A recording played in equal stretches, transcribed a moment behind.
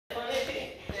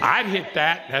I'd hit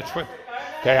that. That's what.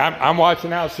 Okay, I'm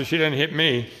watching out so she doesn't hit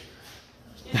me.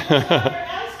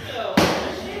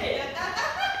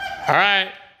 All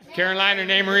right, Caroline,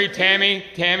 Renee Marie, Tammy,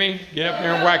 get up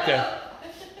there and whack that.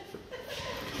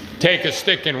 Take a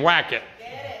stick and whack it.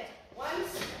 Get it.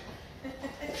 Once.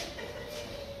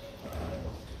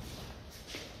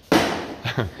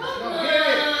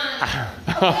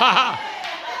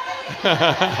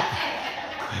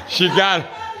 She got it.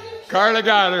 Carla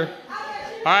got her.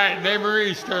 All right, Renee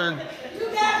Marie's turn.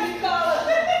 You got me, Carla.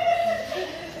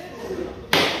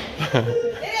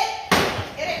 Hit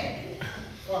it.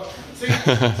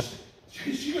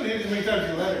 She's gonna hit it as many times as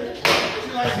you let her.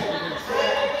 She likes it.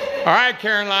 All right,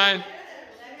 Caroline.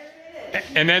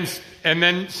 And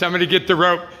then somebody get the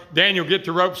rope. Daniel, get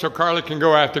the rope so Carla can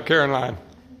go after Caroline.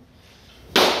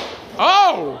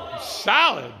 Oh,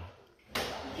 solid.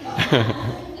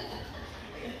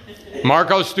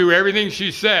 Marcos, do everything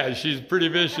she says. She's pretty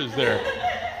vicious there.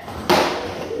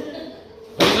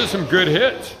 Those are some good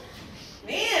hits.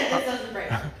 Man, this doesn't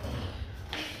break.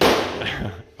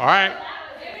 All right,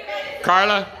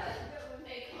 Carla.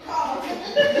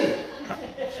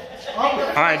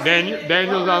 All right,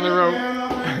 Daniel's on the rope. I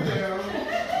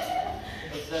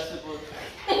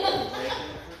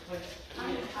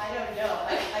don't know.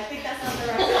 I think that's not the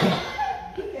right one.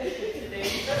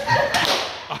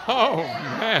 Oh,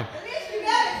 man. At least you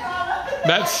got it, Carla.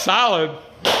 That's solid.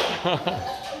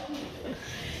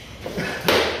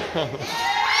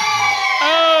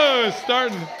 Oh, it's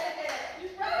starting.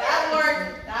 That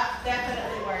worked. That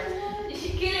definitely worked. She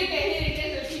can't get hit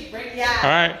again, so she breaks. Yeah. All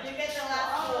right. You get the last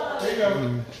one. There you go.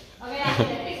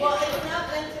 Okay, Well, it's not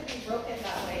meant to be broken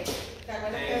that way. That way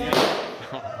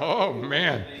the Oh,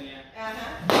 man.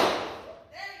 Uh-huh.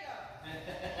 There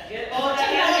you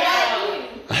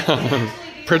go.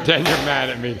 Pretend you're mad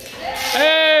at me.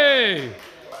 Hey!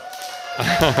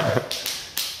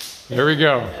 There we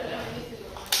go.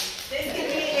 This can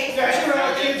be a That's where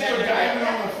our kids go diving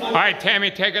on the floor. All right,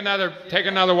 Tammy, take another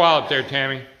wallet there,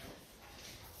 Tammy.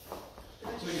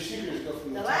 So your shooters go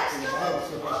from the the last top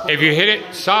to the one. bottom. If you hit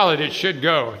it solid, it should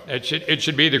go. It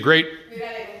should be the great. We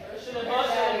gotta go. Should have bought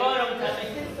the bottom. It's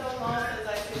been so long since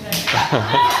I've seen that.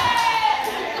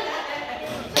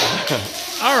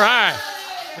 All right.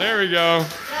 There we go. Done.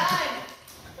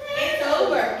 It's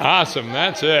over. Awesome.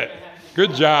 That's it.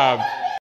 Good job.